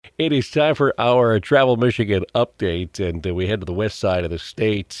It is time for our Travel Michigan update, and we head to the west side of the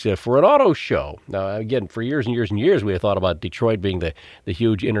state for an auto show. Now, again, for years and years and years, we have thought about Detroit being the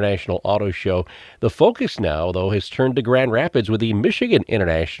huge international auto show. The focus now, though, has turned to Grand Rapids with the Michigan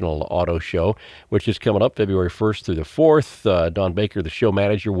International Auto Show, which is coming up February 1st through the 4th. Don Baker, the show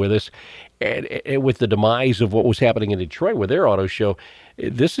manager, with us. And with the demise of what was happening in Detroit with their auto show,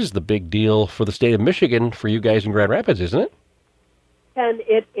 this is the big deal for the state of Michigan for you guys in Grand Rapids, isn't it? And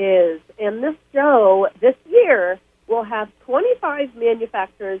it is. And this show, this year, will have 25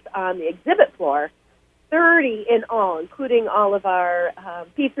 manufacturers on the exhibit floor, 30 in all, including all of our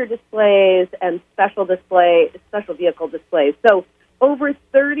feature displays and special vehicle displays. So over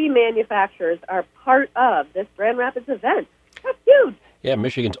 30 manufacturers are part of this Grand Rapids event. That's huge. Yeah,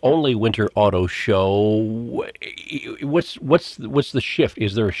 Michigan's only winter auto show. What's the shift?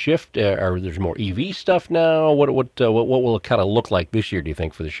 Is there a shift? Or there's more EV stuff now? What will it kind of look like this year, do you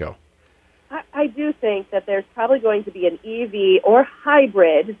think, for the show? I do think that there's probably going to be an EV or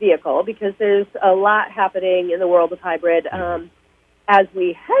hybrid vehicle because there's a lot happening in the world of hybrid as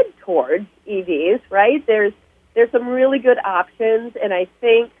we head towards EVs, right? There's some really good options, and I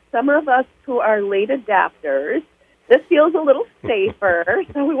think some of us who are late adapters, this feels a little safer,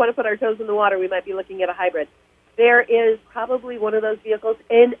 so we want to put our toes in the water. We might be looking at a hybrid. There is probably one of those vehicles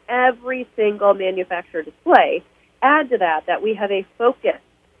in every single manufacturer display. Add to that we have a focus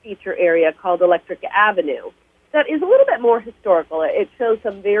feature area called Electric Avenue that is a little bit more historical. It shows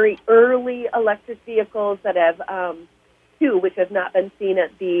some very early electric vehicles that have, two, which have not been seen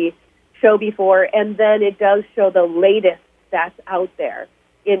at the show before, and then it does show the latest that's out there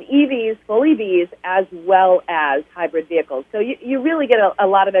in EVs, full EVs, as well as hybrid vehicles. So you really get a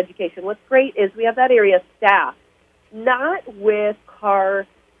lot of education. What's great is we have that area staffed, not with car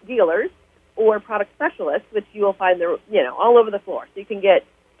dealers or product specialists, which you will find they're, all over the floor. So you can get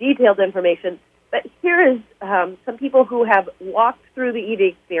detailed information. But here is some people who have walked through the EV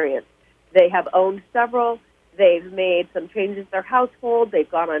experience. They have owned several. They've made some changes to their household. They've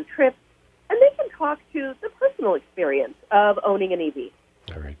gone on trips. And they can talk to the personal experience of owning an EV.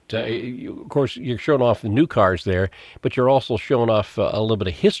 All right. Of course, you're showing off the new cars there, but you're also showing off a little bit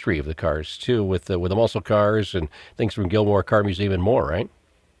of history of the cars, too, with the muscle cars and things from Gilmore Car Museum and more, right?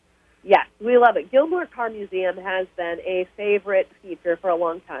 Yes, we love it. Gilmore Car Museum has been a favorite feature for a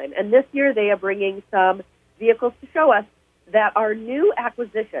long time, and this year they are bringing some vehicles to show us that are new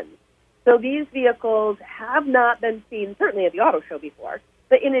acquisitions. So these vehicles have not been seen, certainly at the auto show before,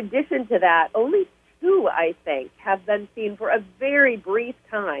 but in addition to that, only two, I think, have been seen for a very brief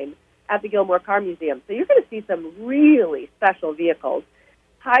time at the Gilmore Car Museum. So you're going to see some really special vehicles,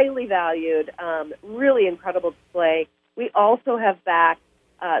 highly valued, really incredible display. We also have back,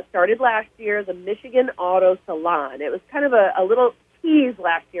 started last year, the Michigan Auto Salon. It was kind of a little tease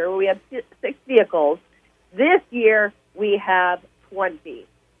last year where we had 6 vehicles. This year, we have 20.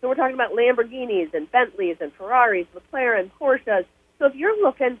 So we're talking about Lamborghinis and Bentleys and Ferraris, McLaren, Porsches. So if you're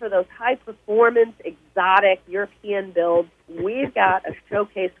looking for those high-performance, exotic European builds, we've got a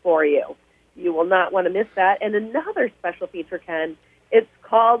showcase for you. You will not want to miss that. And another special feature, Ken, it's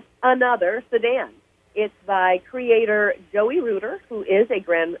called Another Sedan. It's by creator Joey Reuter, who is a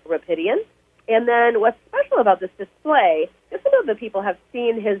Grand Rapidian. And then what's special about this display is some of the people have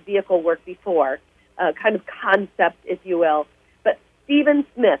seen his vehicle work before, kind of concept, if you will. Stephen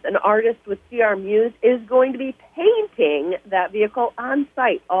Smith, an artist with CR Muse, is going to be painting that vehicle on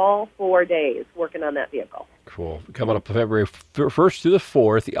site all 4 days, working on that vehicle. Cool. Coming up February 1st through the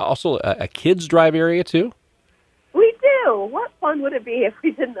 4th. Also, a kids' drive area, too? We do. What fun would it be if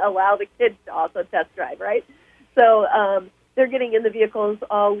we didn't allow the kids to also test drive, right? So they're getting in the vehicles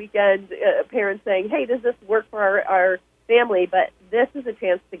all weekend, parents saying, hey, does this work for our family? But this is a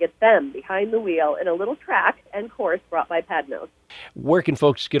chance to get them behind the wheel in a little track and course brought by Padnos. Where can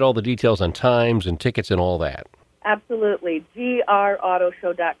folks get all the details on times and tickets and all that? Absolutely,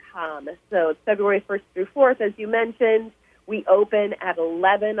 grautoshow.com. So it's February 1st through 4th, as you mentioned. We open at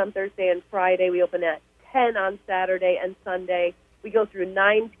 11 on Thursday and Friday. We open at 10 on Saturday and Sunday. We go through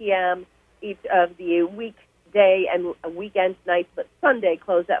 9 p.m. each of the weekday and weekend nights, but Sunday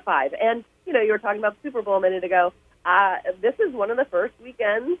closed at 5. And, you were talking about the Super Bowl a minute ago. This is one of the first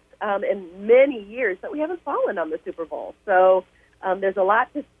weekends in many years that we haven't fallen on the Super Bowl. So there's a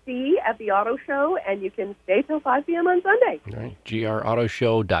lot to see at the auto show, and you can stay till 5 p.m. on Sunday. All right,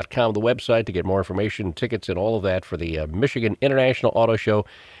 grautoshow.com, the website to get more information, tickets, and all of that for the Michigan International Auto Show,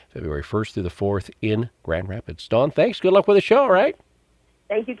 February 1st through the 4th in Grand Rapids. Dawn, thanks. Good luck with the show, all right?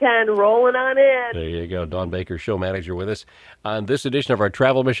 Thank you, Ken. Rolling on in. There you go. Dawn Baker, show manager, with us on this edition of our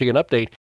Travel Michigan Update.